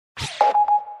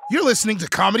You're listening to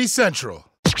Comedy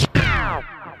Central.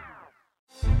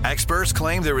 Experts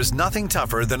claim there is nothing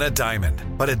tougher than a diamond.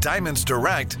 But at Diamonds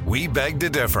Direct, we beg to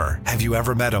differ. Have you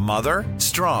ever met a mother?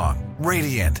 Strong,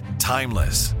 radiant,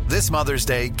 timeless. This Mother's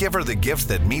Day, give her the gift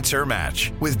that meets her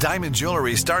match. With diamond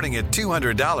jewelry starting at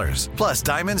 $200. Plus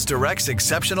Diamonds Direct's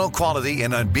exceptional quality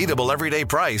and unbeatable everyday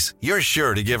price, you're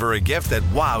sure to give her a gift that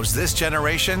wows this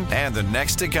generation and the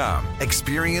next to come.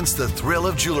 Experience the thrill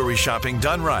of jewelry shopping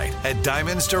done right at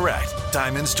Diamonds Direct.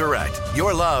 Diamonds Direct.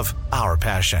 Your love, our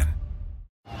passion.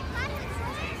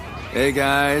 Hey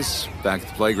guys, back at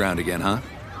the playground again, huh?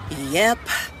 Yep.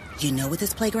 You know what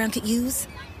this playground could use?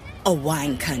 A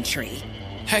wine country.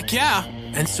 Heck yeah,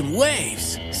 and some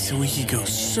waves, so we could go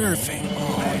surfing.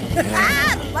 Oh,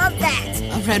 yeah. Love that.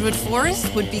 A redwood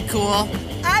forest would be cool.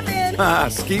 I'm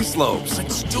in. Ski slopes.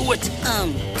 Let's do it.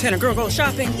 Can a girl go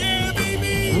shopping? Yeah,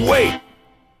 baby. Wait!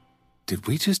 Did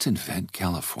we just invent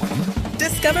California?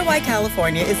 Discover why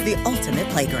California is the ultimate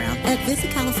playground at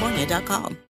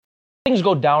visitcalifornia.com. Things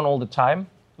go down all the time,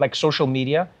 like social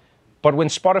media. But when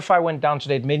Spotify went down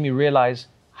today, it made me realize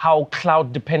how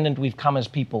cloud dependent we've come as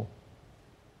people.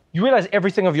 You realize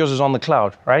everything of yours is on the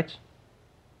cloud, right?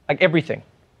 Like everything.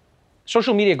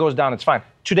 Social media goes down, it's fine.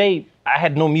 Today, I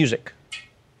had no music.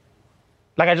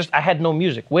 I had no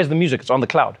music. Where's the music? It's on the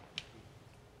cloud.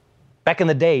 Back in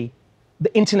the day,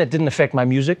 the internet didn't affect my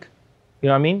music. You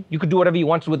know what I mean? You could do whatever you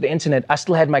wanted with the internet. I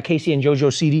still had my Casey and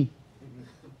JoJo CD.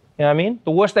 You know what I mean?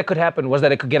 The worst that could happen was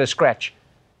that it could get a scratch.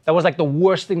 That was like the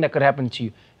worst thing that could happen to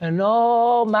you. And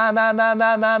and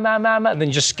then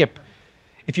you just skip.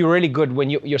 If you were really good,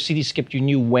 when your CD skipped, you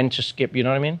knew when to skip, you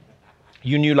know what I mean?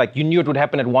 You knew it would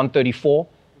happen at 1:34.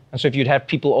 And so if you'd have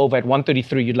people over at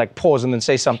 1:33, you'd like pause and then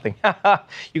say something.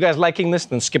 You guys liking this?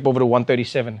 Then skip over to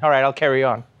 1:37. All right, I'll carry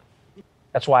on.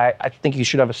 That's why I think you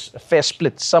should have a fair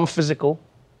split. Some physical,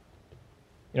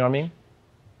 you know what I mean?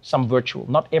 Some virtual,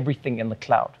 not everything in the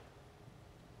cloud.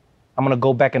 I'm gonna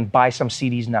go back and buy some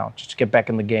CDs now, just to get back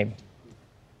in the game.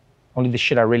 Only the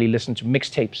shit I really listen to.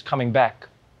 Mixtapes coming back.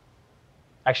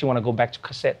 I actually wanna go back to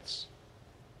cassettes.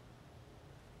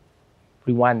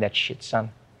 Rewind that shit,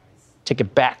 son. Take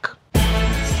it back.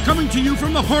 Coming to you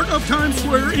from the heart of Times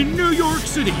Square in New York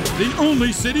City, the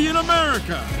only city in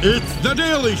America. It's The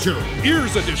Daily Show,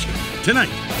 Ears Edition.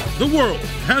 Tonight, the world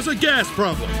has a gas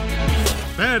problem.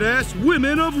 Badass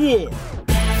women of war.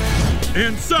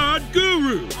 And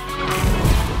Sadhguru.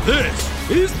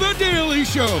 This is The Daily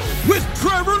Show with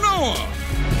Trevor Noah.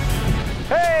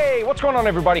 Hey, what's going on,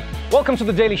 everybody? Welcome to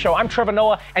The Daily Show. I'm Trevor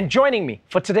Noah, and joining me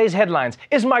for today's headlines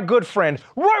is my good friend,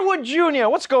 Roy Wood Jr.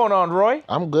 What's going on, Roy?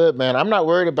 I'm good, man. I'm not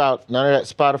worried about none of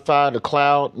that Spotify, the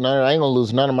cloud. I ain't gonna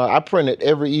lose none of I printed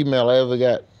every email I ever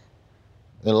got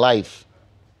in life.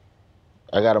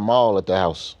 I got them all at the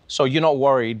house. So you're not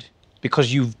worried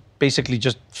because you've basically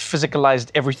just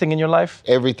physicalized everything in your life?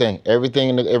 Everything,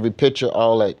 every picture,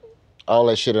 all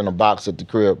that shit in a box at the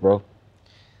crib, bro.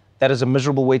 That is a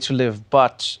miserable way to live,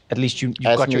 but at least you've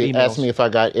got your emails. Ask me if I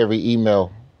got every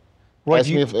email. Roy,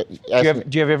 do you have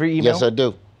every email? Yes, I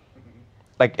do.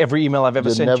 Like every email I've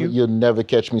ever sent you? You'll never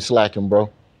catch me slacking,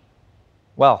 bro.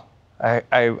 Well,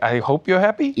 I hope you're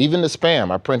happy. Even the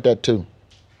spam, I print that too.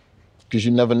 Because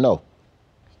you never know.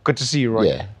 Good to see you, Roy.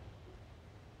 Yeah.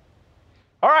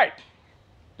 All right,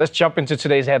 let's jump into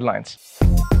today's headlines.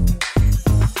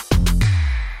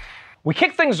 We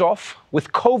kick things off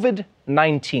with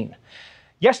COVID-19.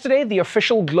 Yesterday, the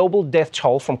official global death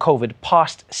toll from COVID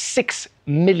passed 6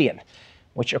 million,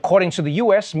 which according to the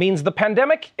US means the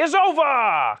pandemic is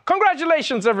over.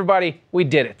 Congratulations, everybody. We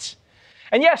did it.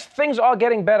 And yes, things are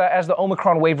getting better as the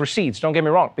Omicron wave recedes. Don't get me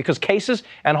wrong, because cases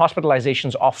and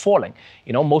hospitalizations are falling.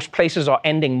 You know, most places are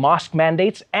ending mask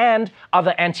mandates and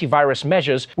other antivirus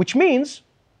measures, which means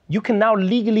you can now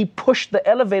legally push the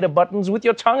elevator buttons with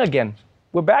your tongue again.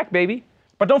 We're back, baby.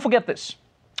 But don't forget this.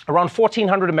 Around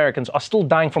 1,400 Americans are still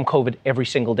dying from COVID every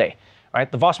single day, right?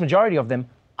 The vast majority of them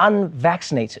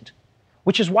unvaccinated,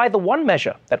 which is why the one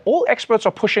measure that all experts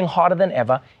are pushing harder than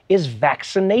ever is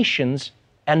vaccinations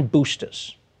and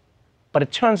boosters. But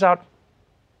it turns out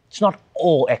it's not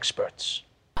all experts.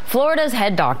 Florida's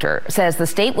head doctor says the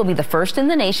state will be the first in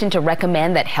the nation to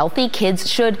recommend that healthy kids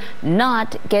should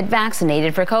not get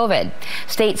vaccinated for COVID.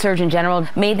 State Surgeon General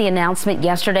made the announcement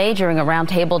yesterday during a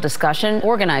roundtable discussion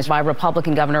organized by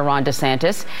Republican Governor Ron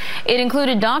DeSantis. It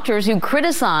included doctors who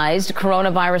criticized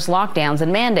coronavirus lockdowns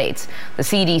and mandates. The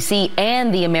CDC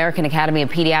and the American Academy of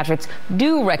Pediatrics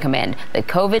do recommend that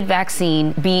COVID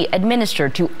vaccine be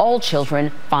administered to all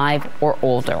children 5 or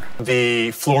older.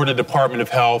 The Florida Department of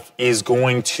Health is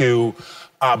going to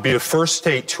be the first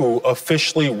state to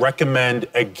officially recommend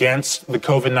against the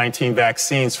COVID-19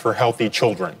 vaccines for healthy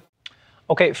children.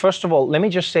 Okay, first of all, let me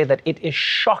just say that it is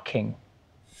shocking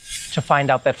to find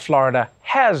out that Florida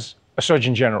has a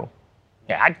Surgeon General.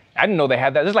 Yeah, I didn't know they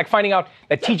had that. This is like finding out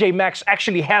that TJ Maxx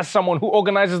actually has someone who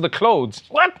organizes the clothes.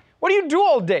 What? What do you do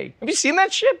all day? Have you seen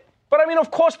that shit? But I mean,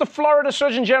 of course, the Florida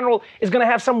Surgeon General is going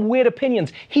to have some weird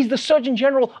opinions. He's the Surgeon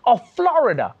General of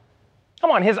Florida.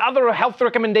 Come on, his other health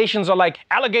recommendations are like,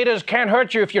 alligators can't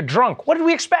hurt you if you're drunk. What did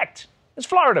we expect? It's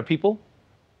Florida, people.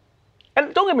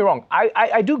 And don't get me wrong,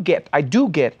 I do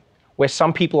get where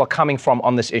some people are coming from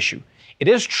on this issue. It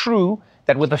is true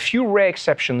that with a few rare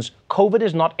exceptions, COVID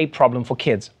is not a problem for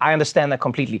kids. I understand that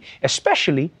completely,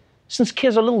 especially since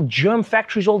kids are little germ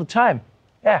factories all the time.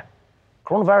 Yeah,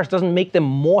 coronavirus doesn't make them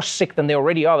more sick than they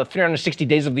already are the 360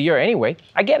 days of the year anyway.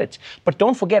 I get it. But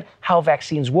don't forget how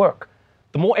vaccines work.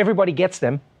 The more everybody gets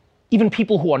them, even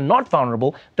people who are not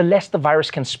vulnerable, the less the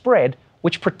virus can spread,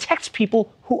 which protects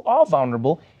people who are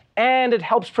vulnerable, and it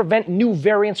helps prevent new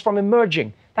variants from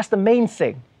emerging. That's the main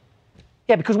thing.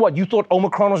 Yeah, because what, you thought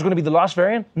Omicron was going to be the last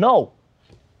variant? No,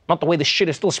 not the way the shit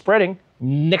is still spreading.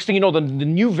 Next thing you know, the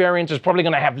new variant is probably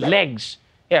going to have legs.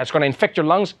 Yeah, it's going to infect your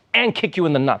lungs and kick you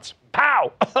in the nuts.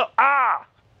 Pow! Ah!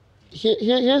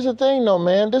 Here's the thing, though,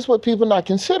 man. This is what people not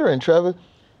considering, Trevor.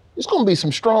 There's going to be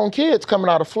some strong kids coming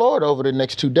out of Florida over the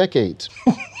next 2 decades.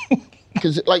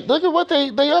 Because, like, look at what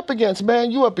they up against,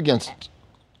 man. You up against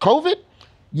COVID.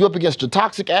 You up against the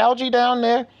toxic algae down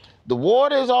there. The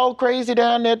water is all crazy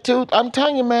down there, too. I'm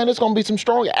telling you, man, there's going to be some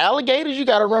strong alligators. You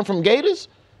got to run from gators.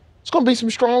 It's going to be some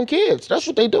strong kids. That's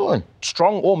what they're doing.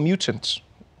 Strong or mutants?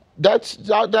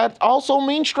 That also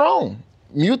means strong.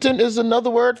 Mutant is another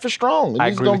word for strong. I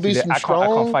agree with you. I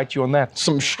can't fight you on that.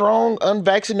 Some strong,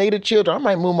 unvaccinated children. I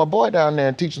might move my boy down there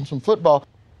and teach him some football.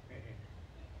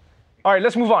 All right,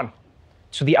 let's move on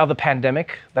to the other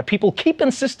pandemic that people keep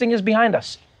insisting is behind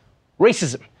us.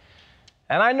 Racism.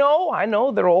 And I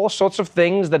know there are all sorts of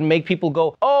things that make people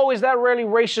go, oh, is that really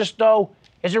racist, though?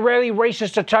 Is it really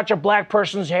racist to touch a black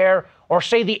person's hair or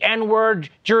say the N-word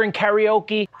during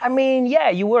karaoke? I mean,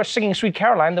 yeah, you were singing Sweet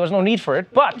Caroline. There was no need for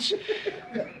it. But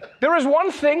there is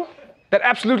one thing that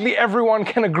absolutely everyone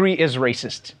can agree is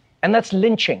racist, and that's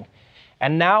lynching.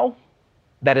 And now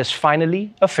that is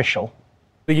finally official.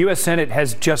 The U.S. Senate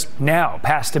has just now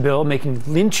passed a bill making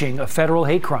lynching a federal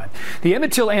hate crime. The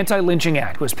Emmett Till Anti-Lynching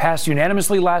Act was passed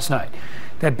unanimously last night.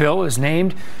 That bill is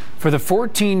named for the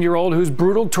 14-year-old whose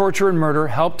brutal torture and murder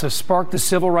helped to spark the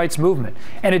civil rights movement.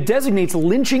 And it designates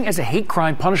lynching as a hate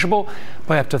crime punishable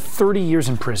by up to 30 years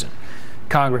in prison.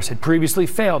 Congress had previously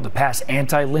failed to pass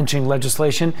anti-lynching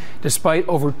legislation despite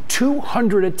over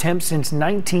 200 attempts since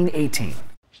 1918.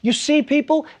 You see,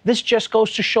 people, this just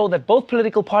goes to show that both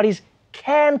political parties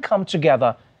can come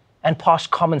together and pass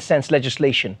common sense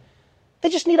legislation. They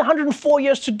just need 104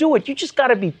 years to do it. You just got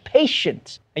to be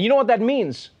patient. And you know what that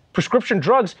means? Prescription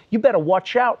drugs, you better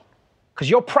watch out, because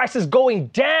your price is going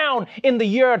down in the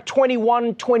year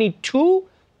 2122,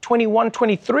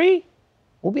 2123.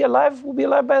 We'll be alive.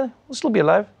 We'll still be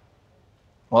alive.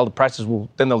 Well, the prices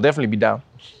they'll definitely be down.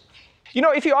 You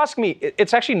know, if you ask me,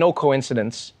 it's actually no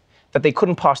coincidence that they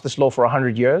couldn't pass this law for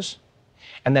 100 years.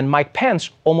 And then Mike Pence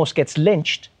almost gets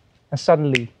lynched, and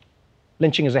suddenly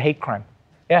lynching is a hate crime.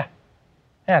 Yeah,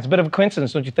 it's a bit of a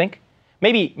coincidence, don't you think?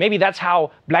 Maybe that's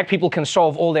how black people can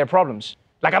solve all their problems.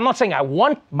 Like, I'm not saying I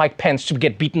want Mike Pence to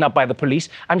get beaten up by the police.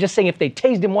 I'm just saying if they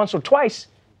tased him once or twice,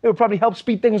 it would probably help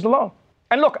speed things along.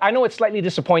 And look, I know it's slightly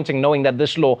disappointing knowing that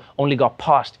this law only got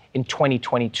passed in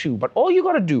 2022, but all you've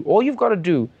got to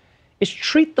do is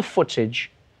treat the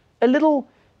footage a little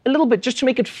bit just to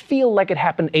make it feel like it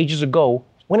happened ages ago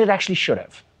when it actually should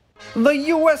have. The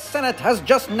U.S. Senate has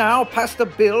just now passed a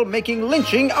bill making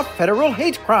lynching a federal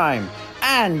hate crime.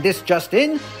 And this just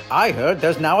in, I heard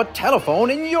there's now a telephone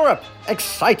in Europe.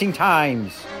 Exciting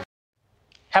times.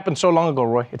 Happened so long ago,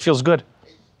 Roy. It feels good.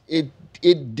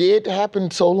 It did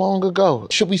happen so long ago.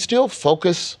 Should we still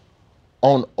focus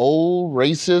on old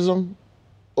racism?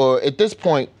 Or at this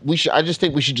point, I just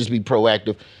think we should just be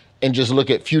proactive and just look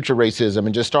at future racism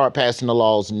and just start passing the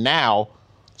laws now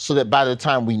so that by the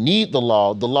time we need the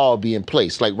law will be in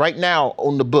place. Like right now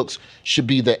on the books should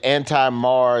be the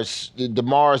Mars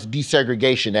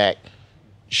Desegregation Act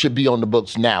should be on the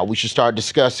books now. We should start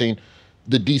discussing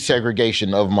the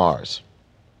desegregation of Mars.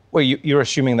 Well, you're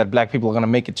assuming that black people are going to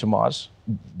make it to Mars?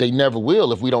 They never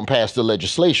will if we don't pass the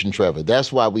legislation, Trevor.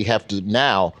 That's why we have to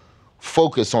now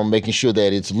focus on making sure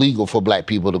that it's legal for black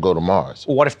people to go to Mars.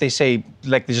 What if they say,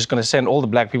 like, they're just going to send all the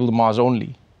black people to Mars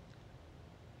only?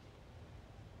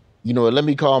 You know what, let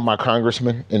me call my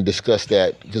congressman and discuss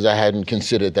that, because I hadn't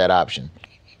considered that option.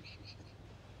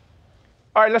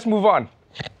 All right, let's move on.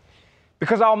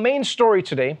 Because our main story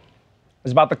today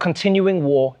is about the continuing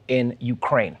war in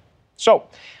Ukraine. So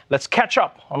let's catch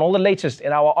up on all the latest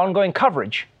in our ongoing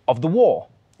coverage of the war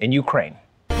in Ukraine.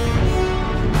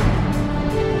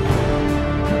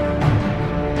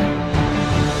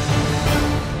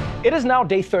 It is now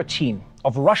day 13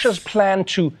 of Russia's plan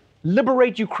to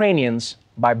liberate Ukrainians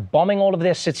by bombing all of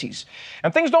their cities.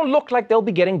 And things don't look like they'll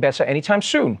be getting better anytime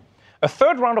soon. A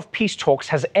third round of peace talks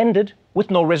has ended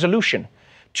with no resolution.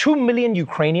 2 million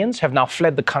Ukrainians have now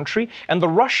fled the country, and the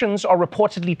Russians are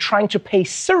reportedly trying to pay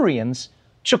Syrians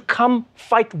to come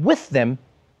fight with them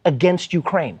against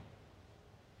Ukraine.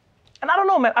 And I don't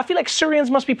know, man, I feel like Syrians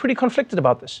must be pretty conflicted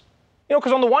about this. You know,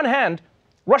 because on the one hand,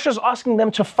 Russia's asking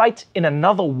them to fight in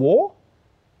another war,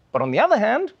 but on the other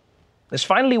hand, there's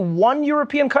finally one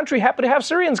European country happy to have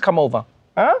Syrians come over.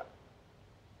 Huh?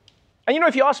 And you know,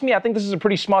 if you ask me, I think this is a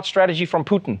pretty smart strategy from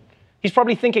Putin. He's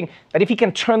probably thinking that if he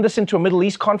can turn this into a Middle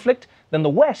East conflict, then the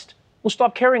West will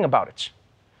stop caring about it.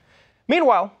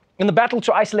 Meanwhile, in the battle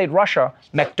to isolate Russia,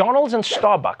 McDonald's and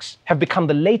Starbucks have become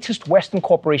the latest Western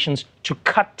corporations to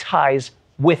cut ties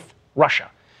with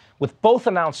Russia, with both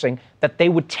announcing that they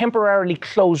would temporarily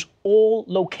close all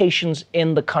locations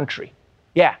in the country.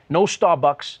 Yeah, no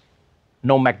Starbucks,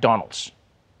 no McDonald's.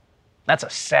 That's a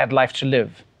sad life to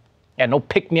live. Yeah, no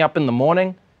pick-me-up in the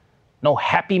morning, no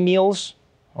Happy Meals,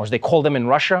 or as they call them in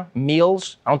Russia,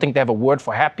 meals. I don't think they have a word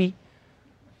for happy.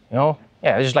 You know,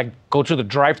 yeah, they just like go to the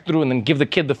drive-thru and then give the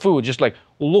kid the food. Just like,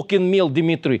 look in meal,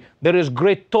 Dimitri. There is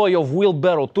great toy of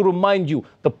wheelbarrow to remind you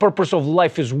the purpose of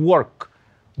life is work.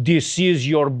 This is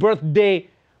your birthday.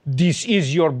 This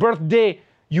is your birthday.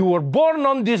 You were born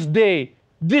on this day.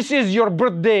 This is your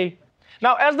birthday.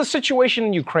 Now, as the situation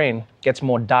in Ukraine gets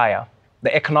more dire,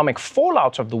 the economic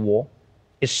fallout of the war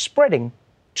is spreading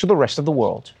to the rest of the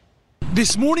world.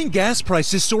 This morning, gas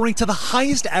prices soaring to the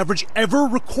highest average ever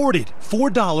recorded,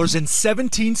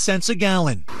 $4.17 a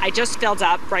gallon. I just filled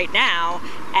up right now,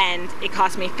 and it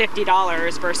cost me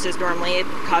 $50 versus normally it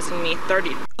costing me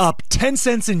 $30. Up 10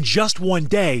 cents in just one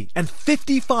day and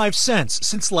 55 cents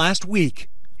since last week,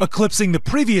 eclipsing the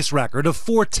previous record of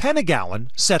 $4.10 a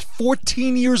gallon set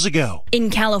 14 years ago.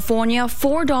 In California,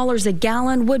 $4 a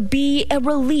gallon would be a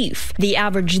relief. The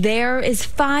average there is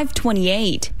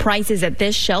 $5.28. Prices at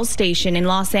this Shell station in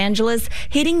Los Angeles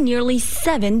hitting nearly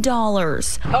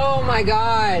 $7. Oh my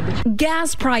God.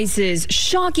 Gas prices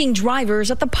shocking drivers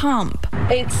at the pump.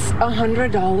 It's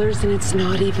 $100 and it's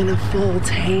not even a full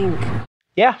tank.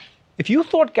 Yeah. If you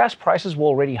thought gas prices were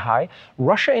already high,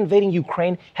 Russia invading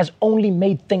Ukraine has only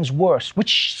made things worse,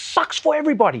 which sucks for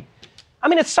everybody. I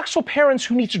mean, it sucks for parents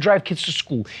who need to drive kids to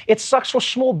school. It sucks for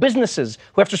small businesses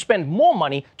who have to spend more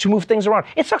money to move things around.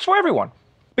 It sucks for everyone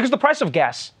because the price of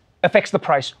gas affects the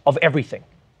price of everything.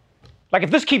 Like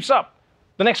if this keeps up,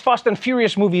 the next Fast and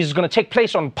Furious movie is going to take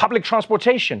place on public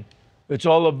transportation. It's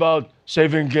all about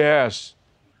saving gas.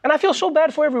 And I feel so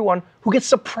bad for everyone who gets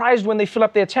surprised when they fill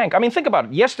up their tank. I mean, think about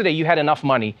it. Yesterday you had enough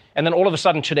money, and then all of a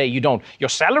sudden today you don't. Your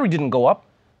salary didn't go up,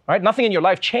 right? Nothing in your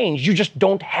life changed. You just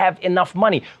don't have enough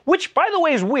money, which, by the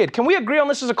way, is weird. Can we agree on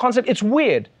this as a concept? It's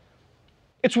weird.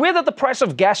 It's weird that the price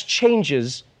of gas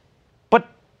changes, but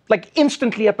like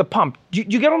instantly at the pump. Do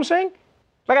you get what I'm saying?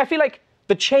 Like, I feel like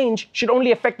the change should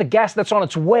only affect the gas that's on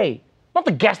its way, not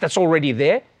the gas that's already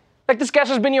there. Like, this gas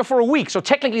has been here for a week, so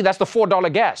technically that's the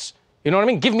 $4 gas. You know what I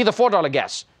mean? Give me the $4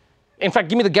 gas. In fact,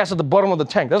 give me the gas at the bottom of the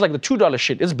tank. That's like the $2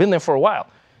 shit. It's been there for a while.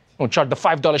 Don't charge the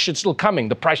 $5 shit still coming.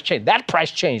 The price changed. That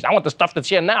price changed. I want the stuff that's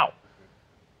here now.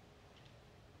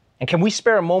 And can we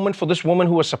spare a moment for this woman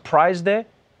who was surprised there?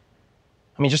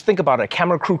 I mean, just think about it. A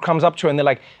camera crew comes up to her and they're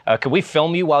like, can we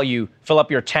film you while you fill up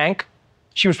your tank?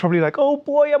 She was probably like, oh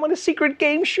boy, I'm on a secret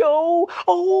game show.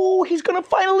 Oh, he's gonna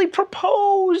finally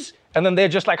propose. And then they're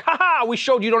just like, haha, we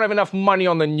showed you don't have enough money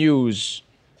on the news.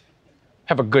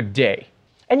 Have a good day.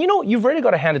 And you know, you've really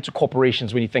got to hand it to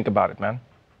corporations when you think about it, man.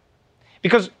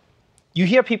 Because you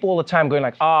hear people all the time going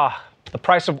like, the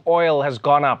price of oil has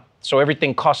gone up, so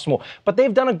everything costs more. But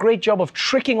they've done a great job of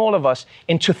tricking all of us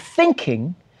into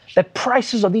thinking that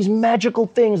prices are these magical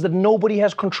things that nobody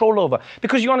has control over.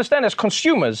 Because you understand, as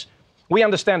consumers, we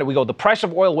understand it. We go, the price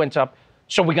of oil went up,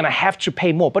 so we're going to have to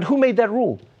pay more. But who made that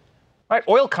rule? Right?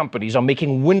 Oil companies are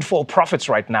making windfall profits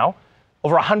right now,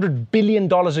 over $100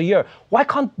 billion a year. Why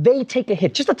can't they take a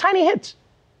hit? Just a tiny hit.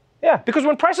 Yeah, because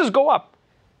when prices go up,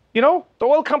 you know, the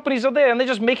oil companies are there and they're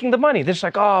just making the money. They're just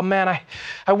like, oh man,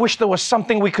 I wish there was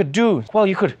something we could do. Well,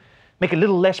 you could make a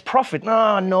little less profit.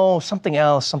 No, something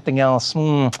else. Something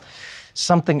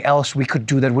else we could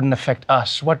do that wouldn't affect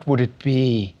us. What would it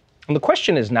be? And the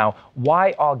question is now,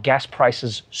 why are gas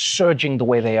prices surging the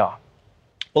way they are?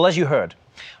 Well, as you heard,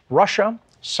 Russia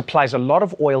supplies a lot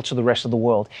of oil to the rest of the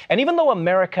world. And even though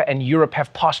America and Europe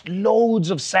have passed loads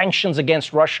of sanctions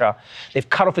against Russia, they've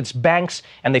cut off its banks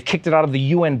and they've kicked it out of the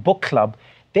UN Book Club,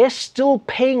 they're still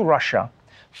paying Russia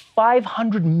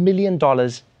 $500 million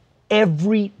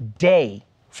every day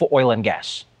for oil and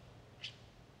gas.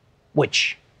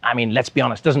 Which, I mean, let's be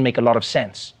honest, doesn't make a lot of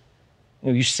sense.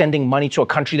 You're sending money to a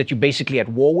country that you're basically at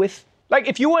war with. Like,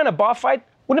 if you were in a bar fight,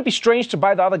 wouldn't it be strange to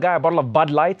buy the other guy a bottle of Bud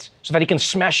Light so that he can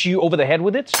smash you over the head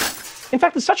with it? In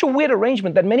fact, it's such a weird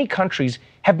arrangement that many countries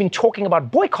have been talking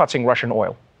about boycotting Russian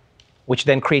oil, which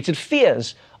then created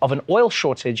fears of an oil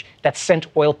shortage that sent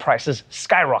oil prices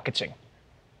skyrocketing.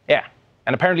 Yeah,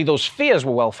 and apparently those fears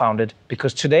were well-founded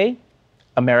because today,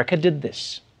 America did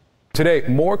this. Today,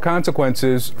 more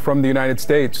consequences from the United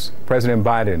States. President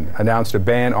Biden announced a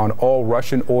ban on all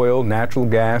Russian oil, natural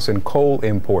gas, and coal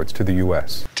imports to the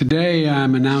U.S. Today,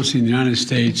 I'm announcing the United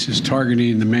States is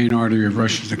targeting the main artery of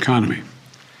Russia's economy.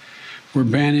 We're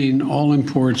banning all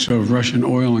imports of Russian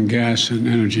oil and gas and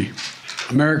energy.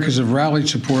 Americans have rallied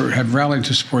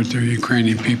to support the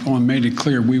Ukrainian people and made it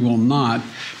clear we will not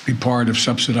be part of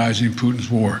subsidizing Putin's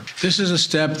war. This is a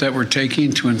step that we're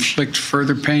taking to inflict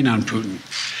further pain on Putin.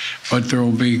 But there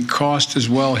will be cost as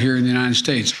well here in the United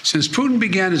States. Since Putin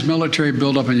began his military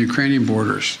buildup on Ukrainian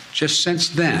borders, just since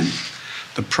then,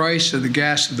 the price of the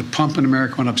gas at the pump in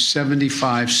America went up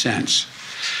 75 cents.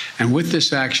 And with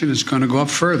this action, it's going to go up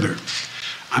further.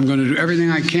 I'm going to do everything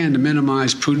I can to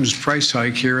minimize Putin's price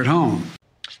hike here at home.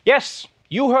 Yes,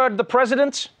 you heard the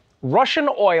president. Russian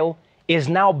oil is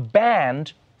now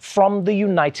banned from the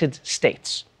United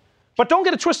States. But don't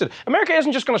get it twisted. America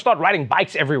isn't just going to start riding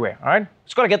bikes everywhere, all right?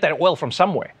 It's got to get that oil from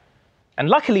somewhere. And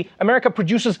luckily, America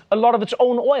produces a lot of its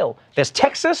own oil. There's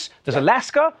Texas, there's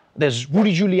Alaska, there's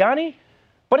Rudy Giuliani,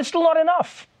 but it's still not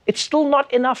enough. It's still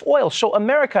not enough oil. So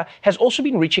America has also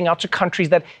been reaching out to countries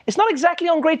that it's not exactly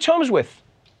on great terms with,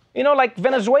 like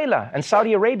Venezuela and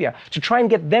Saudi Arabia, to try and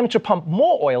get them to pump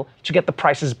more oil to get the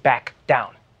prices back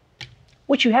down.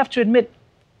 Which you have to admit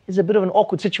is a bit of an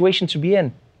awkward situation to be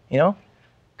in,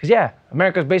 Because, yeah,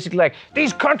 America's basically like,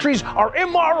 these countries are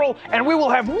immoral and we will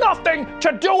have nothing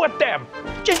to do with them.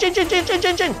 Chin, chin, chin, chin, chin,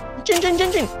 chin, chin, chin, chin,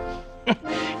 chin, chin.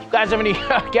 You guys have any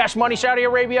gas money, Saudi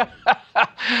Arabia?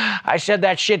 I said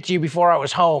that shit to you before I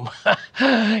was home.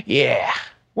 Yeah.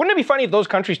 Wouldn't it be funny if those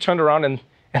countries turned around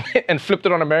and flipped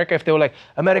it on America if they were like,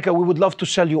 America, we would love to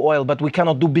sell you oil, but we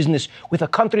cannot do business with a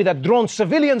country that drones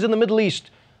civilians in the Middle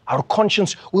East. Our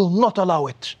conscience will not allow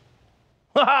it.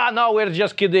 No, we're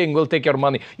just kidding. We'll take your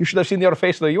money. You should have seen your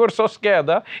face though. You were so scared,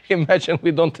 huh? Imagine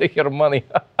we don't take your money.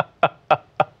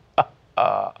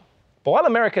 But while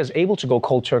America is able to go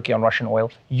cold turkey on Russian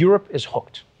oil, Europe is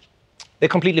hooked. They're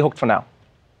completely hooked for now.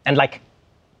 And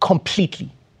completely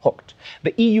hooked.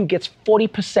 The EU gets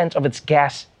 40% of its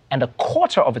gas and a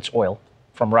quarter of its oil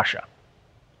from Russia,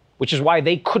 which is why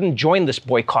they couldn't join this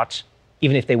boycott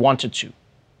even if they wanted to.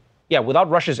 Yeah, without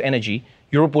Russia's energy,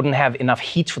 Europe wouldn't have enough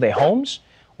heat for their homes,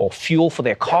 or fuel for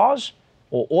their cars,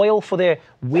 or oil for their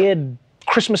weird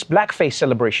Christmas blackface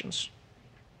celebrations.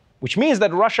 Which means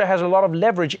that Russia has a lot of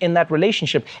leverage in that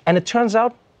relationship, and it turns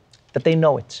out that they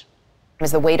know it.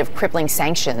 As the weight of crippling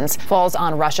sanctions falls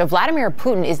on Russia, Vladimir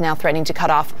Putin is now threatening to cut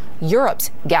off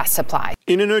Europe's gas supply.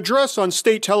 In an address on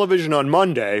state television on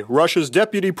Monday, Russia's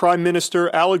Deputy Prime Minister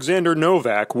Alexander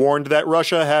Novak warned that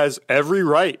Russia has every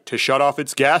right to shut off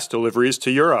its gas deliveries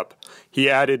to Europe. He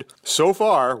added, "So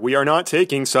far, we are not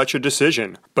taking such a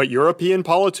decision, but European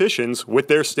politicians, with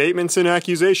their statements and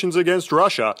accusations against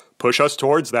Russia, push us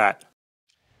towards that."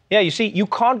 Yeah, you see, you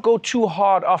can't go too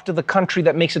hard after the country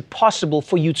that makes it possible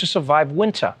for you to survive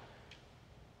winter.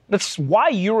 That's why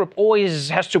Europe always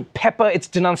has to pepper its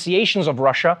denunciations of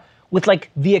Russia with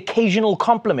the occasional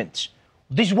compliment.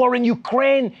 This war in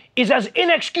Ukraine is as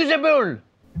inexcusable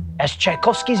as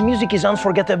Tchaikovsky's music is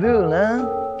unforgettable,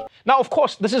 huh? Now, of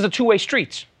course, this is a two-way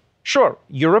street. Sure,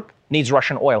 Europe needs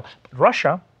Russian oil, but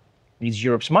Russia needs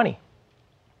Europe's money.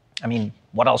 I mean,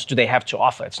 what else do they have to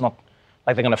offer? It's not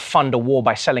like they're going to fund a war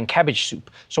by selling cabbage soup.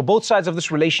 So both sides of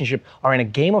this relationship are in a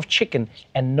game of chicken,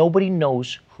 and nobody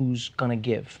knows who's going to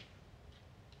give.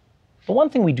 But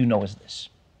one thing we do know is this.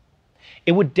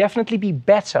 It would definitely be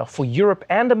better for Europe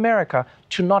and America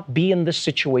to not be in this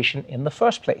situation in the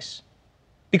first place.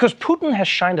 Because Putin has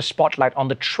shined a spotlight on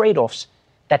the trade-offs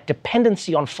that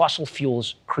dependency on fossil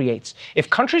fuels creates. If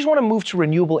countries want to move to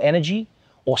renewable energy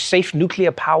or safe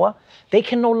nuclear power, they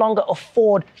can no longer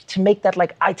afford to make that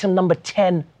item number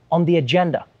 10 on the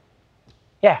agenda.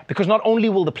 Yeah, because not only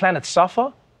will the planet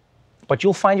suffer, but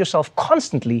you'll find yourself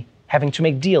constantly having to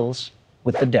make deals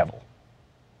with the devil.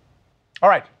 All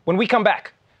right, when we come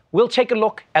back, we'll take a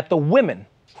look at the women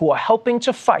who are helping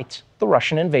to fight the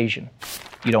Russian invasion.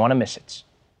 You don't want to miss it.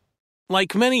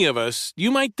 Like many of us,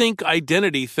 you might think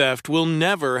identity theft will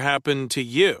never happen to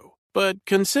you. But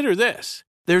consider this.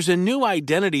 There's a new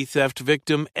identity theft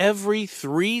victim every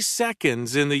 3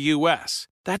 seconds in the U.S.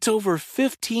 That's over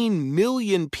 15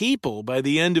 million people by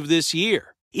the end of this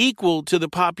year, equal to the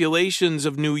populations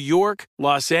of New York,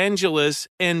 Los Angeles,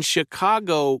 and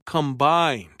Chicago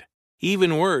combined.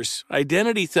 Even worse,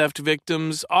 identity theft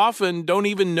victims often don't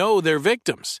even know they're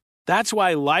victims. That's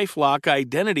why LifeLock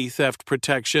Identity Theft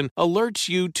Protection alerts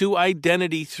you to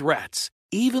identity threats,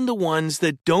 even the ones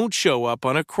that don't show up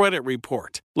on a credit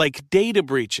report, like data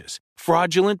breaches,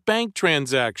 fraudulent bank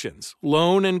transactions,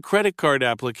 loan and credit card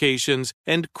applications,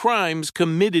 and crimes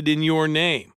committed in your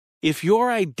name. If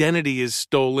your identity is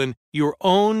stolen, your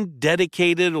own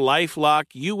dedicated LifeLock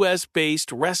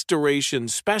U.S.-based restoration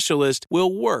specialist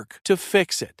will work to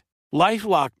fix it.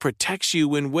 LifeLock protects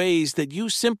you in ways that you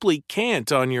simply can't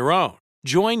on your own.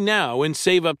 Join now and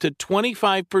save up to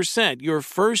 25% your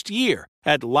first year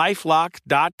at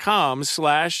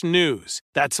LifeLock.com/news.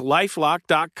 That's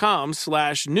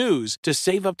LifeLock.com/news to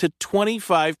save up to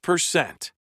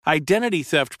 25%. Identity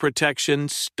theft protection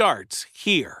starts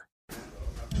here.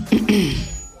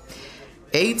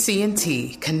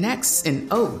 AT&T connects an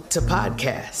ode to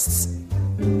podcasts.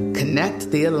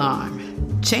 Connect the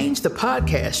alarm. Change the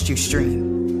podcast you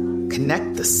stream.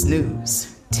 Connect the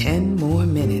snooze. 10 more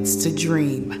minutes to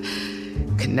dream.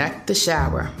 Connect the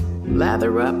shower.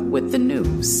 Lather up with the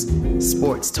news.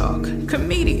 Sports talk,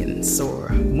 comedians, or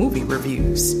movie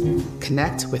reviews.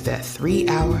 Connect with that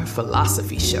 3-hour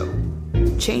philosophy show.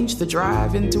 Change the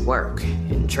drive into work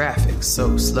in traffic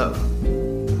so slow.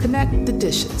 Connect the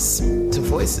dishes to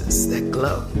voices that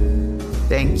glow.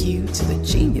 Thank you to the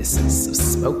geniuses of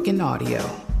spoken audio.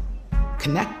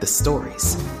 Connect the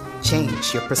stories.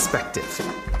 Change your perspective.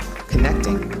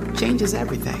 Connecting changes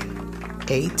everything.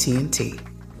 AT&T.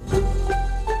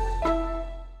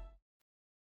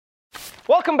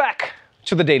 Welcome back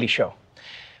to The Daily Show.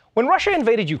 When Russia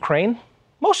invaded Ukraine,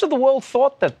 most of the world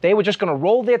thought that they were just going to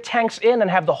roll their tanks in and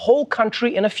have the whole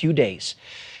country in a few days.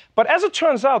 But as it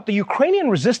turns out, the Ukrainian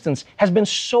resistance has been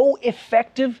so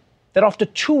effective that after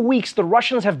 2 weeks, the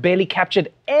Russians have barely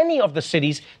captured any of the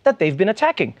cities that they've been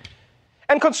attacking.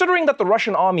 And considering that the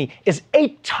Russian army is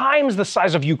 8 times the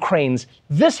size of Ukraine's,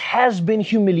 this has been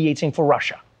humiliating for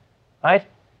Russia, right?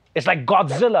 It's like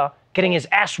Godzilla getting his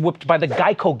ass whooped by the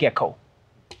Geico gecko.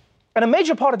 And a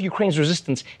major part of Ukraine's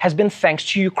resistance has been thanks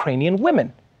to Ukrainian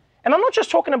women. And I'm not just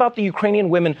talking about the Ukrainian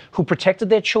women who protected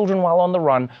their children while on the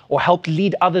run, or helped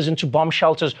lead others into bomb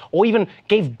shelters, or even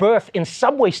gave birth in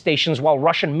subway stations while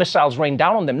Russian missiles rained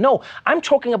down on them. No, I'm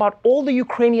talking about all the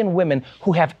Ukrainian women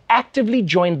who have actively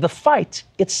joined the fight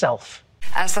itself.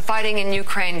 As the fighting in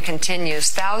Ukraine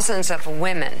continues, thousands of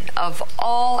women of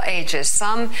all ages,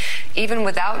 some even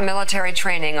without military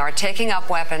training, are taking up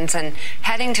weapons and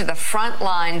heading to the front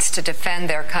lines to defend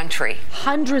their country.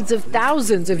 Hundreds of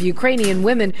thousands of Ukrainian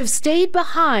women have stayed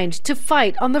behind to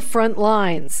fight on the front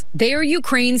lines. They are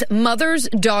Ukraine's mothers,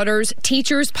 daughters,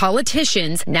 teachers,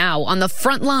 politicians, now on the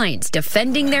front lines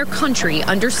defending their country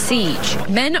under siege.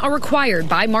 Men are required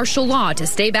by martial law to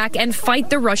stay back and fight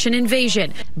the Russian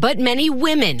invasion, but many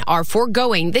women are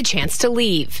foregoing the chance to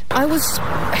leave. I was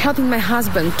helping my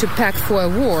husband to pack for a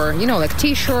war, like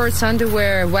T-shirts,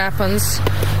 underwear, weapons.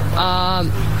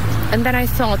 And then I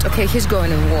thought, okay, he's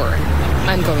going to war.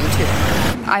 I'm going too.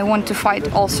 I want to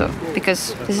fight also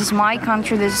because this is my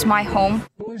country, this is my home.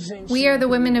 We are the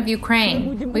women of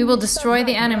Ukraine. We will destroy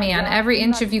the enemy on every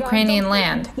inch of Ukrainian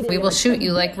land. We will shoot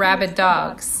you like rabid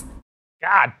dogs.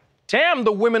 God damn,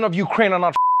 the women of Ukraine are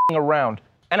not around.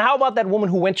 And how about that woman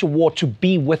who went to war to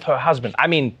be with her husband? I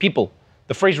mean, people,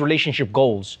 the phrase relationship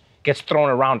goals gets thrown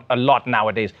around a lot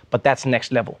nowadays, but that's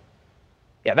next level.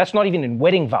 Yeah, that's not even in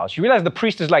wedding vows. You realize the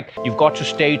priest is like, you've got to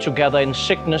stay together in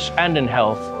sickness and in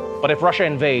health, but if Russia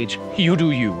invades, you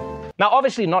do you. Now,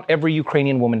 obviously, not every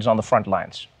Ukrainian woman is on the front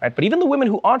lines, right? But even the women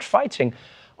who aren't fighting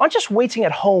aren't just waiting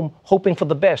at home hoping for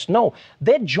the best. No,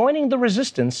 they're joining the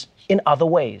resistance in other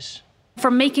ways.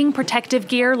 From making protective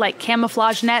gear like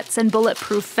camouflage nets and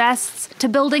bulletproof vests to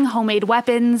building homemade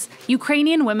weapons,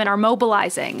 Ukrainian women are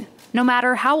mobilizing, no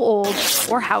matter how old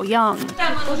or how young.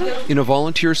 In a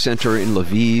volunteer center in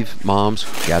Lviv, moms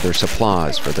gather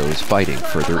supplies for those fighting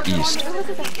further east.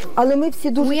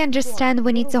 We understand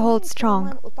we need to hold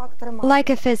strong, like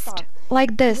a fist.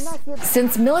 like this.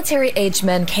 Since military-age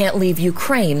men can't leave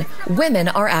Ukraine, women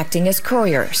are acting as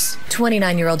couriers.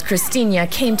 29-year-old Kristina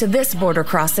came to this border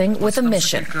crossing with a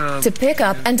mission: to pick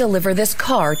up and deliver this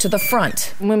car to the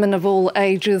front. Women of all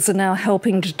ages are now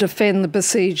helping to defend the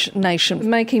besieged nation,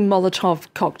 making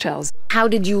Molotov cocktails. How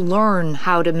did you learn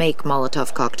how to make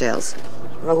Molotov cocktails?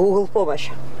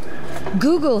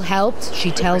 Google helped,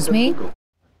 she tells me.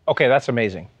 Okay, that's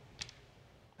amazing.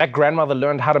 That grandmother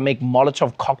learned how to make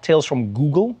Molotov cocktails from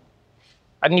Google?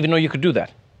 I didn't even know you could do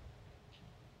that.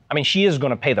 I mean, she is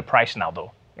going to pay the price now,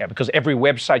 though. Yeah, because every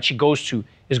website she goes to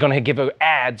is going to give her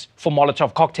ads for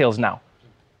Molotov cocktails now.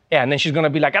 Yeah, and then she's going to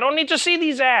be like, I don't need to see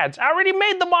these ads. I already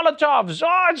made the Molotovs.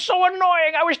 Oh, it's so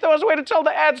annoying. I wish there was a way to tell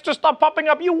the ads to stop popping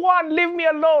up. You won. Leave me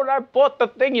alone. I bought the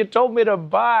thing you told me to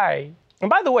buy. And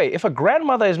by the way, if a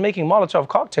grandmother is making Molotov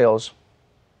cocktails,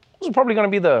 those are probably going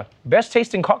to be the best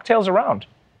tasting cocktails around.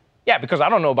 Yeah, because I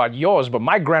don't know about yours, but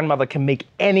my grandmother can make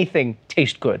anything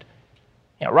taste good.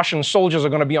 Yeah, Russian soldiers are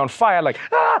going to be on fire like,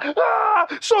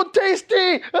 so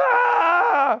tasty,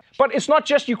 But it's not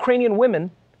just Ukrainian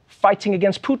women fighting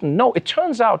against Putin. No, it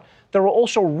turns out there are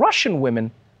also Russian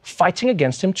women fighting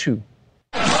against him too.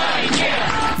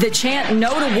 The chant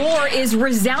 "No to War" is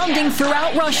resounding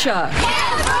throughout Russia.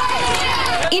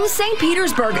 In St.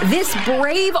 Petersburg, this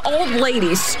brave old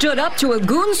lady stood up to a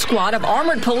goon squad of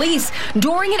armored police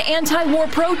during an anti-war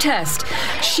protest.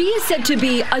 She is said to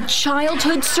be a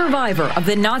childhood survivor of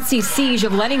the Nazi siege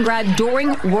of Leningrad during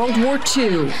World War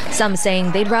II. Some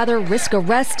saying they'd rather risk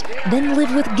arrest than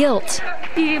live with guilt.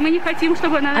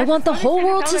 I want the whole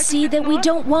world to see that we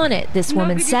don't want it, this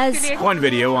woman says. One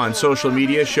video on social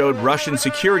media showed Russian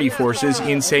security forces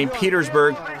in St.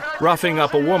 Petersburg roughing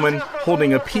up a woman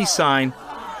holding a peace sign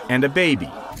and a baby.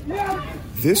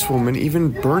 This woman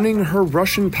even burning her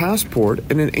Russian passport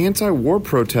in an anti-war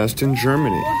protest in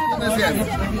Germany.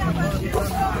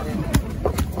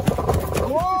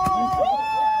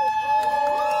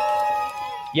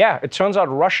 Yeah, it turns out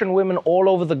Russian women all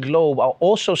over the globe are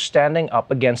also standing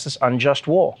up against this unjust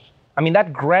war. I mean,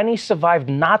 that granny survived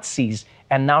Nazis,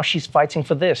 and now she's fighting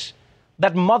for this.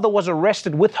 That mother was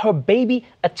arrested with her baby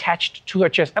attached to her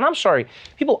chest. And I'm sorry,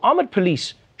 people, armored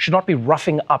police should not be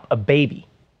roughing up a baby.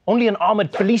 Only an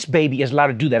armored police baby is allowed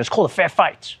to do that. It's called a fair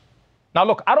fight. Now,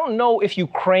 look, I don't know if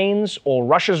Ukraine's or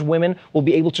Russia's women will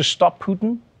be able to stop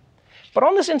Putin, but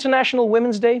on this International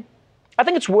Women's Day, I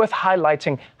think it's worth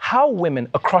highlighting how women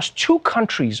across two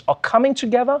countries are coming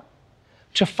together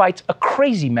to fight a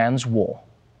crazy man's war.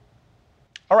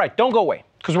 All right, don't go away,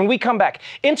 because when we come back,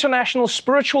 international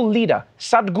spiritual leader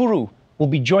Sadhguru will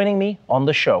be joining me on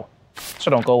the show. So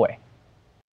don't go away.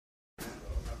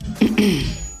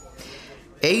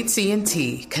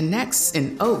 AT&T connects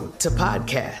an ode to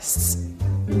podcasts.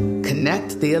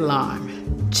 Connect the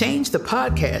alarm. Change the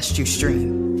podcast you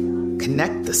stream.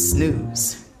 Connect the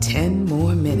snooze. 10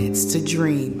 more minutes to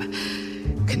dream.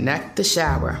 Connect the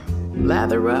shower.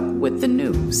 Lather up with the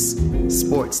news.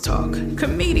 Sports talk,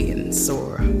 comedians,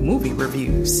 or movie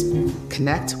reviews.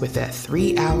 Connect with that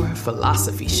 3-hour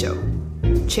philosophy show.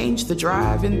 Change the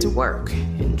drive into work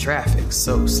in traffic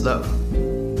so slow.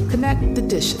 Connect the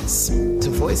dishes to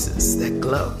voices that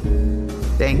glow.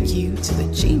 Thank you to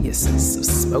the geniuses of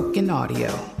spoken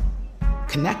audio.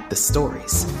 Connect the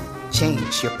stories.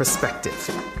 Change your perspective.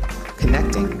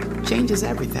 Connecting changes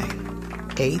everything.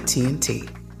 AT&T.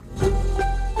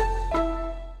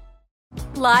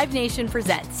 Live Nation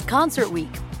presents Concert Week.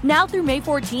 Now through May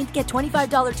 14th, get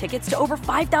 $25 tickets to over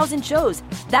 5,000 shows.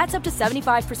 That's up to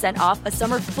 75% off a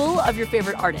summer full of your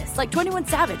favorite artists like 21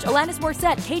 Savage, Alanis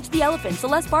Morissette, Cage the Elephant,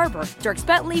 Celeste Barber, Dierks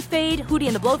Bentley, Fade, Hootie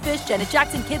and the Blowfish, Janet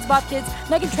Jackson, Kids Bop Kids,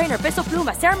 Meghan Trainor, Peso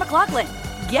Pluma, Sarah McLachlan.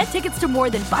 Get tickets to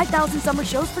more than 5,000 summer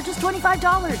shows for just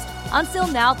 $25. Until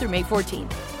now through May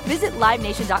 14th. Visit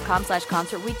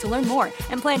LiveNation.com/Concert Week to learn more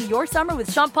and plan your summer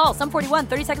with Sean Paul, Sum 41,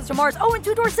 30 Seconds to Mars, and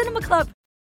Two Door Cinema Club.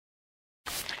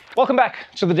 Welcome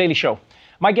back to The Daily Show.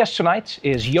 My guest tonight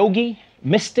is yogi,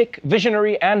 mystic,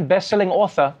 visionary, and best-selling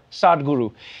author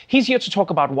Sadhguru. He's here to talk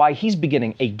about why he's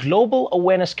beginning a global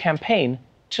awareness campaign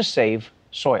to save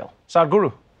soil.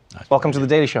 Sadhguru, welcome to The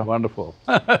Daily Show. Wonderful.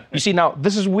 You see, now,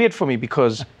 this is weird for me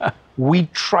because we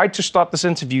tried to start this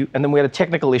interview, and then we had a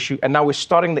technical issue, and now we're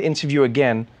starting the interview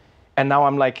again, and now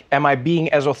I'm like, am I being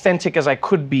as authentic as I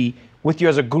could be with you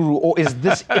as a guru, or is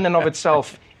this in and of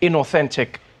itself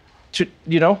inauthentic? To,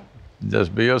 you know?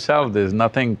 Just be yourself. There's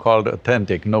nothing called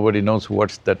authentic. Nobody knows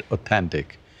what's that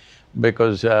authentic.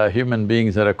 Because human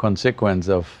beings are a consequence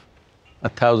of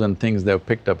 1,000 things they've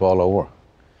picked up all over.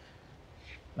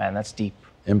 Man, that's deep.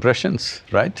 Impressions,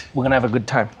 right? We're gonna have a good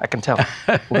time, I can tell.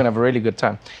 We're gonna have a really good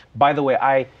time. By the way,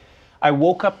 I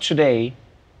woke up today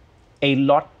a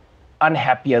lot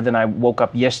unhappier than I woke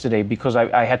up yesterday because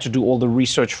I had to do all the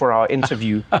research for our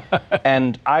interview.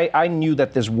 And I knew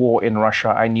that there's war in Russia.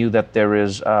 I knew that there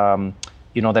is,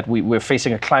 that we're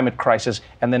facing a climate crisis.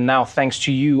 And then now, thanks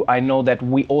to you, I know that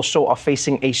we also are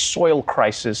facing a soil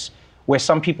crisis where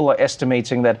some people are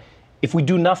estimating that if we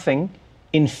do nothing,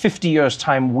 in 50 years'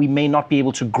 time, we may not be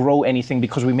able to grow anything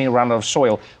because we may run out of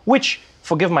soil, which,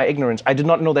 forgive my ignorance, I did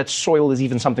not know that soil is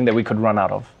even something that we could run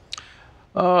out of.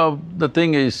 The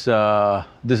thing is,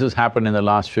 this has happened in the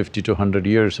last 50 to 100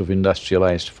 years of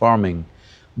industrialized farming,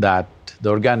 that the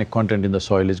organic content in the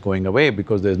soil is going away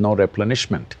because there's no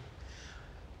replenishment.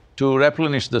 To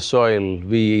replenish the soil,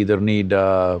 we either need,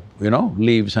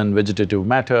 leaves and vegetative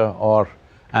matter or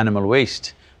animal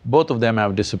waste. Both of them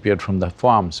have disappeared from the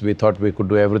farms. We thought we could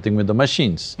do everything with the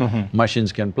machines.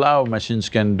 Machines can plow, machines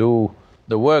can do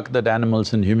the work that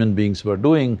animals and human beings were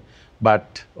doing,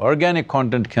 but organic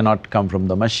content cannot come from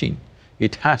the machine.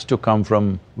 It has to come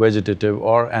from vegetative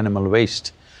or animal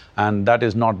waste, and that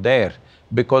is not there.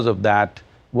 Because of that,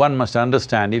 one must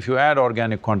understand, if you add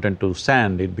organic content to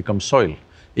sand, it becomes soil.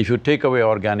 If you take away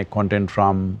organic content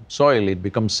from soil, it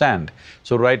becomes sand.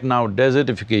 So right now,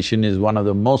 desertification is one of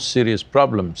the most serious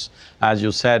problems. As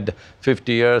you said,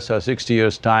 50 years or 60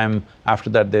 years' time, after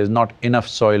that there's not enough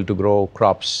soil to grow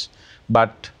crops.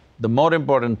 But the more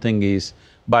important thing is,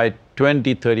 by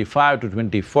 2035 to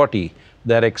 2040,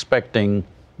 they're expecting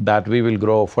that we will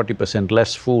grow 40%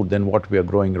 less food than what we are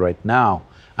growing right now,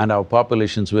 and our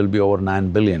populations will be over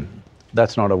 9 billion.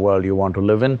 That's not a world you want to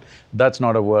live in. That's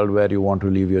not a world where you want to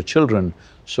leave your children.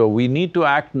 So we need to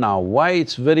act now. Why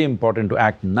it's very important to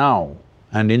act now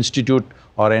and institute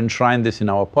or enshrine this in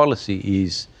our policy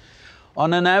is,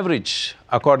 on an average,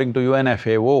 according to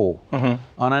UNFAO,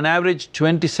 on an average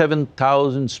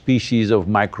 27,000 species of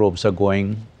microbes are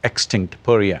going extinct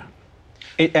per year.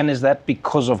 And is that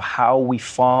because of how we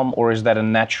farm, or is that a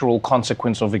natural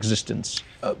consequence of existence?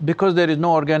 Because there is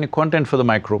no organic content for the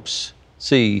microbes.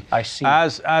 See,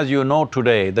 as you know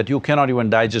today, that you cannot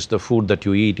even digest the food that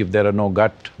you eat if there are no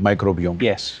gut microbiome.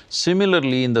 Yes.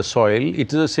 Similarly, in the soil, it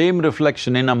is the same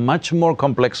reflection in a much more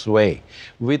complex way.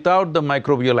 Without the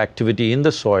microbial activity in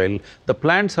the soil, the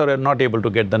plants are not able to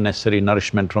get the necessary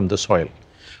nourishment from the soil.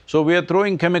 So we are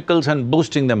throwing chemicals and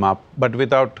boosting them up, but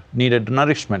without needed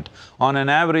nourishment. On an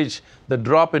average, the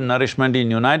drop in nourishment in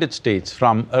United States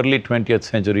from early 20th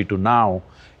century to now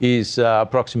is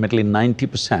approximately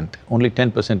 90%, only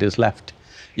 10% is left.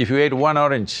 If you ate one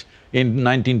orange in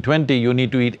 1920, you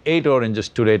need to eat 8 oranges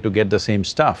today to get the same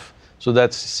stuff. So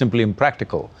that's simply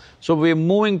impractical. So we're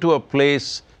moving to a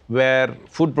place where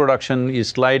food production is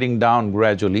sliding down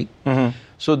gradually.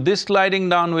 So this sliding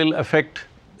down will affect…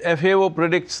 FAO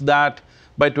predicts that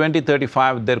by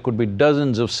 2035, there could be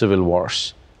dozens of civil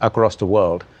wars across the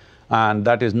world. And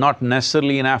that is not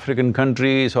necessarily in African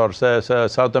countries or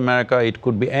South America, it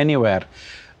could be anywhere.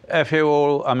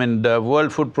 FAO, the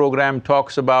World Food Program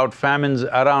talks about famines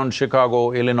around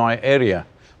Chicago, Illinois area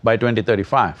by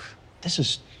 2035. This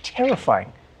is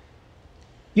terrifying.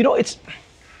 You know, I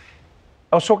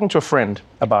was talking to a friend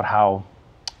about how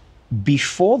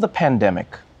before the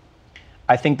pandemic,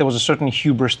 I think there was a certain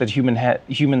hubris that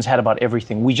humans had about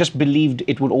everything. We just believed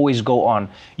it would always go on.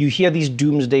 You hear these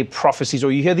doomsday prophecies,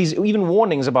 or you hear these even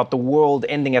warnings about the world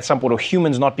ending at some point, or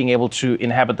humans not being able to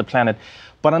inhabit the planet.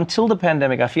 But until the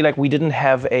pandemic, I feel like we didn't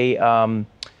have a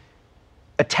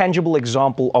tangible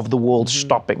example of the world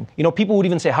stopping. You know, people would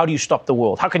even say, how do you stop the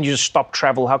world? How can you just stop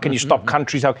travel? How can you stop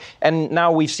countries? And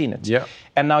now we've seen it. Yeah.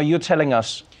 And now you're telling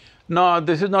us… No,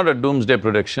 this is not a doomsday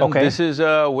prediction. Okay. This is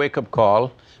a wake-up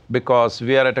call, because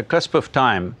we are at a cusp of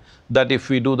time that if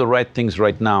we do the right things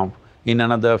right now, in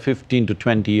another 15 to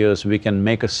 20 years, we can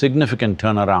make a significant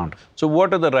turnaround. So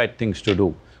what are the right things to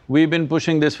do? We've been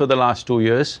pushing this for the last 2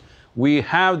 years. We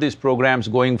have these programs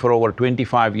going for over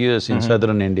 25 years in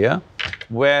southern India,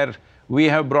 where we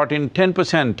have brought in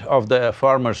 10% of the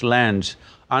farmers' lands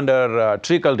under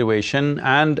tree cultivation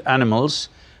and animals,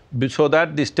 so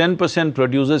that this 10%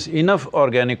 produces enough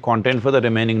organic content for the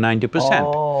remaining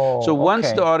 90%. So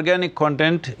once the organic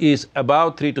content is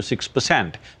above 3 to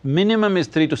 6%, minimum is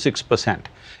 3 to 6%.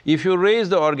 If you raise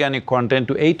the organic content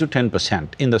to 8 to 10%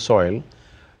 in the soil,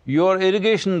 your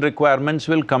irrigation requirements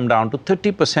will come down to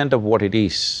 30% of what it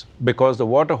is, because the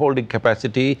water holding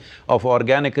capacity of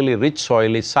organically rich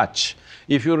soil is such.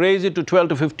 If you raise it to 12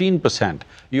 to 15%,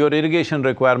 your irrigation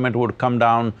requirement would come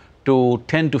down to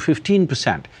 10 to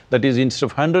 15%. That is, instead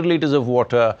of 100 liters of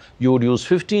water, you would use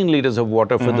 15 liters of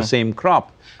water for the same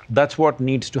crop. That's what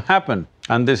needs to happen.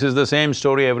 And this is the same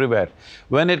story everywhere.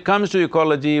 When it comes to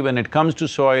ecology, when it comes to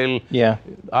soil,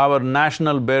 our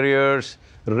national barriers,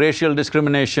 racial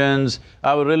discriminations,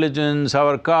 our religions,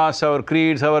 our castes, our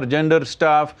creeds, our gender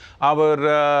stuff,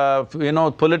 our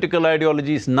political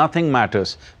ideologies, nothing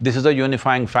matters. This is a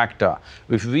unifying factor.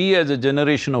 If we as a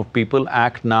generation of people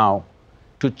act now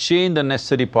to change the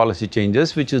necessary policy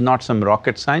changes, which is not some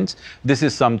rocket science, this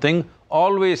is something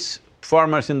always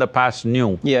farmers in the past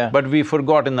knew, but we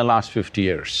forgot in the last 50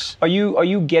 years. Are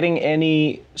you getting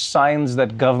any signs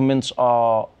that governments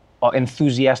are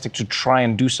enthusiastic to try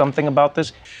and do something about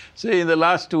this? See, in the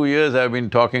last 2 years, I've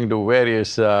been talking to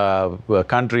various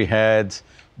country heads,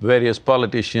 various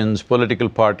politicians, political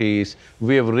parties.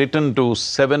 We have written to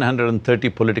 730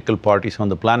 political parties on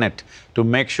the planet to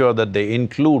make sure that they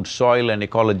include soil and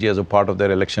ecology as a part of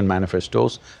their election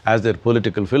manifestos, as their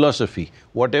political philosophy.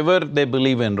 Whatever they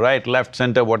believe in, right, left,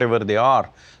 center, whatever they are,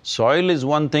 soil is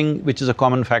one thing which is a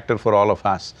common factor for all of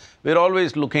us. We're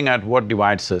always looking at what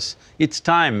divides us. It's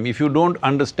time, if you don't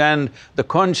understand the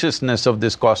consciousness of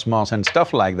this cosmos and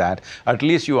stuff like that, at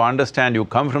least you understand you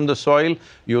come from the soil,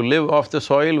 you live off the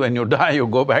soil, when you die you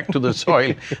go back to the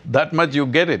soil, that much you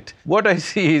get it. What I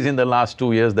see is in the last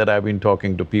 2 years that I've been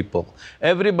talking to people,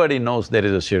 everybody knows there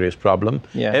is a serious problem.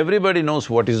 Everybody knows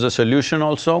what is the solution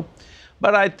also.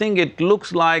 But I think it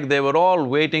looks like they were all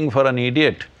waiting for an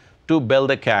idiot to bell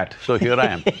the cat, so here I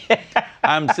am.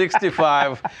 I'm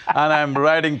 65 and I'm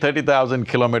riding 30,000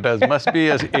 kilometers, must be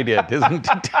an idiot, isn't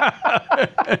it?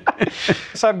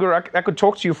 Sadhguru, I could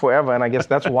talk to you forever, and I guess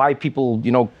that's why people,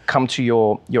 come to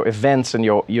your events and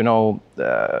your,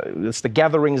 it's the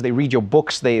gatherings, they read your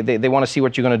books, they want to see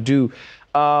what you're going to do.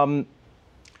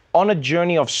 On a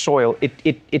journey of soil,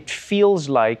 it feels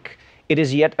like it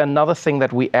is yet another thing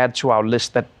that we add to our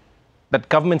list that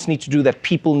governments need to do, that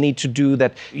people need to do,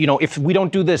 that, if we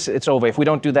don't do this, it's over. If we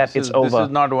don't do that, it's over. This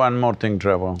is not one more thing,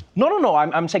 Trevor. No,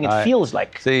 I'm saying it feels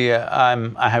like. See,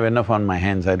 I have enough on my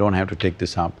hands, I don't have to take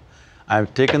this up.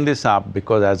 I've taken this up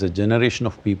because as a generation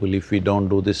of people, if we don't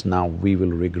do this now, we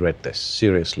will regret this,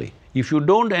 seriously. If you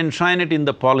don't enshrine it in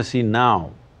the policy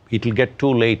now, it'll get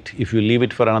too late if you leave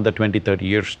it for another 20–30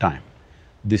 years' time.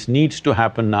 This needs to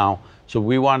happen now. So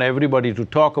we want everybody to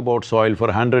talk about soil for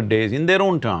 100 days in their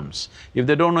own terms. If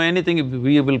they don't know anything,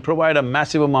 we will provide a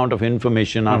massive amount of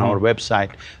information on our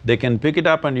website. They can pick it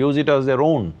up and use it as their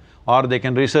own, or they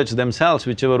can research themselves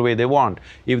whichever way they want.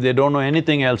 If they don't know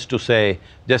anything else to say,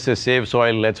 just say save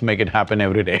soil, let's make it happen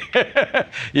every day.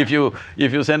 If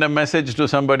you send a message to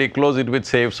somebody, close it with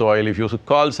save soil. If you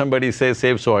call somebody, say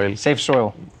save soil. Save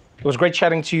soil. It was great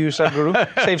chatting to you,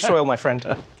 Sadhguru. Save soil, my friend.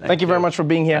 Thank you very much for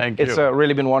being here. It's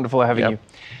really been wonderful having you.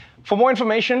 For more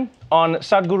information on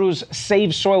Sadhguru's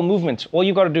Save Soil movement, all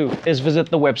you got to do is visit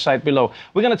the website below.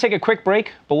 We're going to take a quick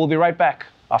break, but we'll be right back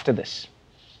after this.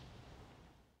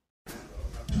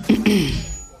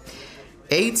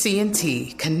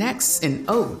 AT&T connects an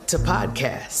ode to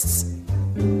podcasts.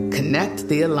 Connect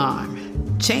the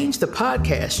alarm. Change the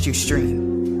podcast you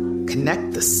stream.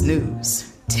 Connect the snooze.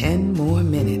 10 more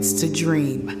minutes to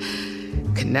dream.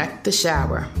 Connect the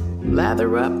shower.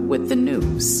 Lather up with the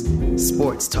news.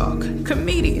 Sports talk,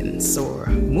 comedians, or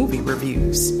movie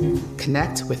reviews.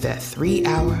 Connect with that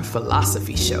 3-hour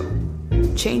philosophy show.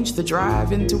 Change the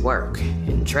drive into work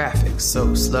in traffic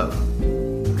so slow.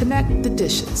 Connect the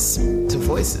dishes to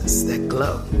voices that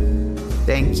glow.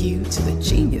 Thank you to the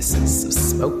geniuses of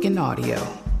spoken audio.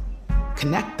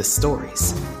 Connect the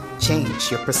stories.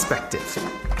 Change your perspective.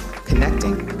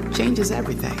 Connecting changes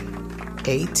everything.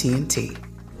 AT&T.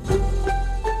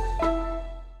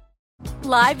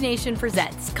 Live Nation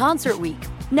presents Concert Week.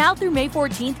 Now through May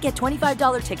 14th, get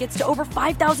 $25 tickets to over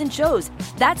 5,000 shows.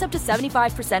 That's up to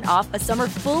 75% off a summer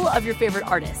full of your favorite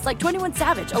artists like 21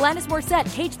 Savage, Alanis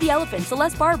Morissette, Cage the Elephant,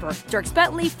 Celeste Barber, Dierks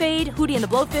Bentley, Fade, Hootie and the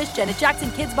Blowfish, Janet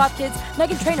Jackson, Kids Bop Kids,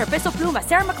 Meghan Trainor, Peso Pluma,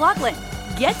 Sarah McLachlan.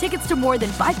 Get tickets to more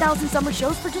than 5,000 summer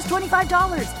shows for just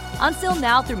 $25. On sale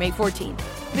now through May 14th.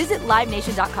 Visit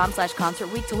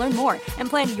livenation.com/concertweek to learn more and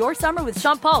plan your summer with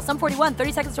Sean Paul, Sum 41,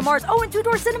 30 Seconds to Mars, and Two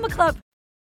Door Cinema Club.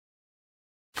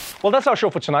 Well, that's our show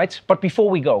for tonight. But before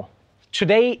we go,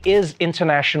 today is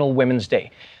International Women's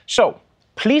Day. So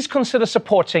please consider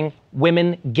supporting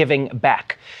Women Giving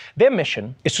Back. Their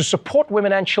mission is to support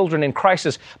women and children in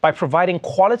crisis by providing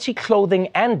quality clothing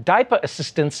and diaper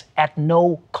assistance at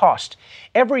no cost.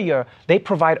 Every year, they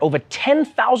provide over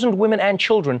 10,000 women and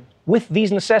children with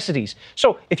these necessities.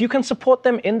 So if you can support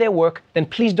them in their work, then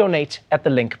please donate at the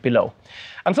link below.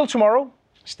 Until tomorrow,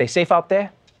 stay safe out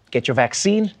there, get your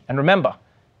vaccine, and remember,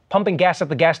 pumping gas at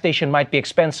the gas station might be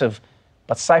expensive,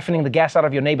 but siphoning the gas out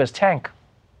of your neighbor's tank,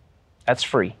 that's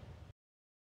free.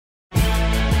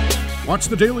 Watch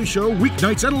The Daily Show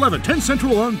weeknights at 11, 10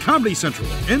 Central on Comedy Central,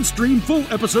 and stream full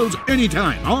episodes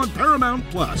anytime on Paramount+.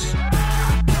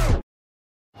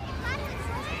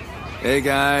 Hey,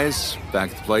 guys. Back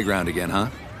at the playground again,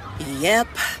 huh? Yep.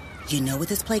 You know what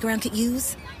this playground could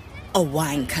use? A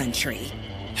wine country.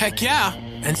 Heck yeah.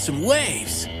 And some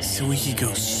waves, so we could go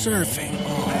surfing.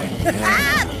 Oh,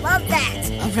 yeah. Love that.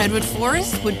 A redwood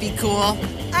forest would be cool.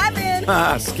 I'm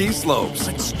in. Ski slopes.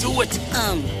 Let's do it.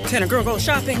 Can a girl go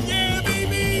shopping? Yeah,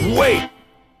 baby. Wait.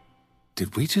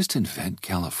 Did we just invent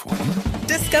California?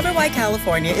 Discover why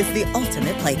California is the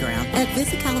ultimate playground at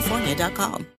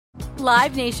visitcalifornia.com.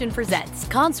 Live Nation presents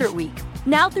Concert Week.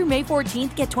 Now through May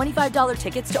 14th, get $25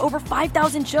 tickets to over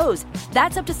 5,000 shows.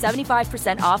 That's up to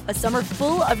 75% off a summer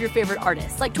full of your favorite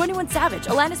artists like 21 Savage,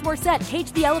 Alanis Morissette,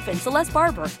 Cage the Elephant, Celeste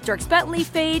Barber, Dierks Bentley,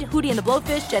 Fade, Hootie and the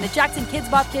Blowfish, Janet Jackson,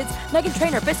 Kidz Bop Kids, Meghan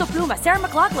Trainor, Peso Pluma, Sarah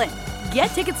McLachlan. Get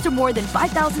tickets to more than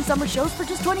 5,000 summer shows for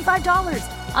just $25.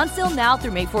 Until now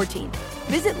through May 14th.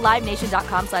 Visit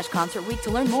LiveNation.com/Concert Week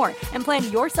to learn more and plan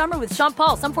your summer with Sean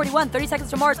Paul, Sum 41, 30 Seconds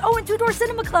to Mars, and Two Door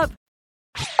Cinema Club.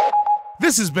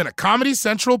 This has been a Comedy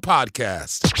Central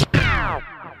podcast.